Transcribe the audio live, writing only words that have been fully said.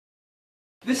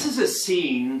This is a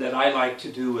scene that I like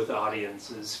to do with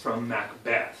audiences from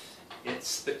Macbeth.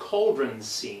 It's the cauldron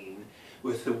scene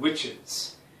with the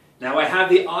witches. Now I have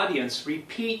the audience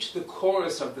repeat the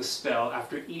chorus of the spell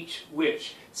after each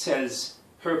witch says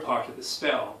her part of the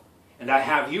spell. And I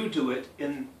have you do it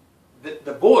in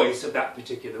the voice of that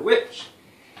particular witch.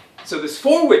 So there's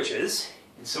 4 witches,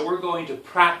 and so we're going to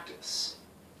practice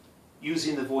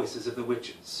using the voices of the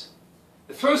witches.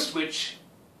 The first witch,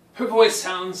 her voice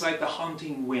sounds like the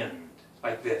haunting wind,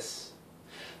 like this.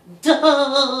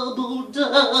 Double,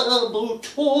 double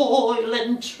toil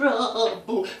and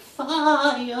trouble,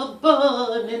 fire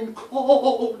burning,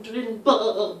 cauldron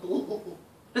bubble.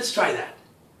 Let's try that.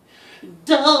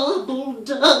 Double,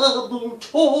 double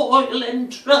toil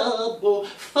and trouble,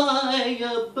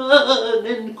 fire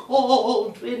burning,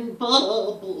 cauldron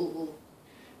bubble.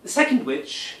 The second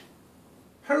witch,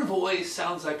 her voice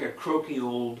sounds like a croaky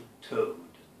old toad.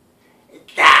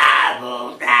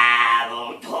 Double,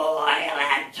 double toil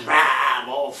and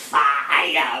trouble,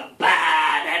 fire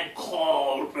burning,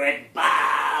 cauldron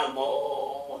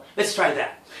bubble. Let's try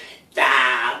that.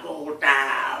 Double,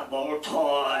 double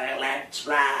toil and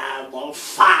trouble,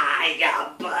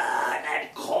 fire burning,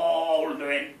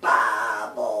 cauldron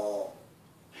bubble.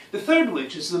 The third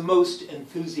witch is the most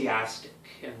enthusiastic.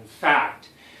 In fact,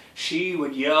 she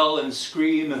would yell and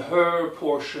scream her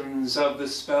portions of the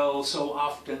spell so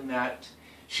often that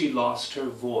she lost her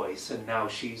voice and now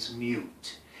she's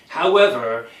mute.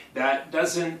 However, that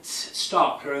doesn't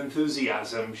stop her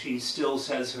enthusiasm. She still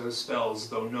says her spells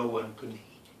though no one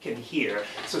can hear.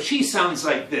 So she sounds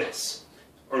like this,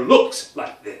 or looks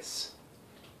like this.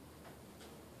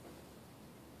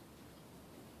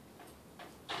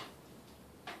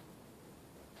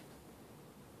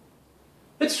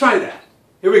 Let's try that.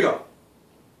 Here we go.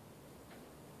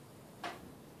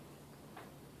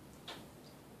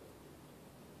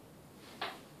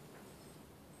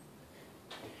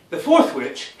 The fourth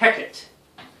witch, Hecate.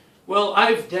 Well,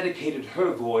 I've dedicated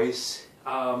her voice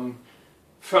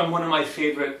from one of my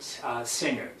favorite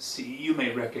singers. You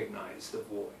may recognize the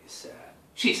voice.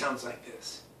 She sounds like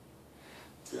this.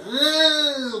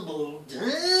 Double,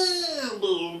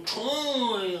 double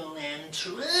toil and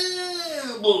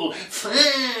trouble,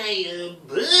 fire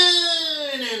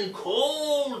burning,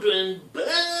 cauldron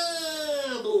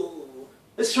bubble.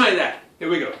 Let's try that. Here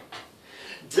we go.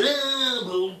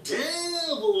 Double,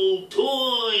 double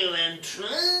toil and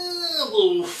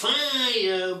trouble,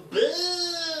 fire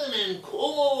burning,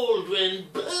 cauldron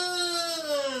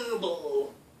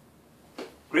bubble.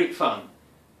 Great fun.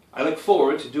 I look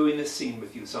forward to doing this scene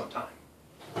with you sometime.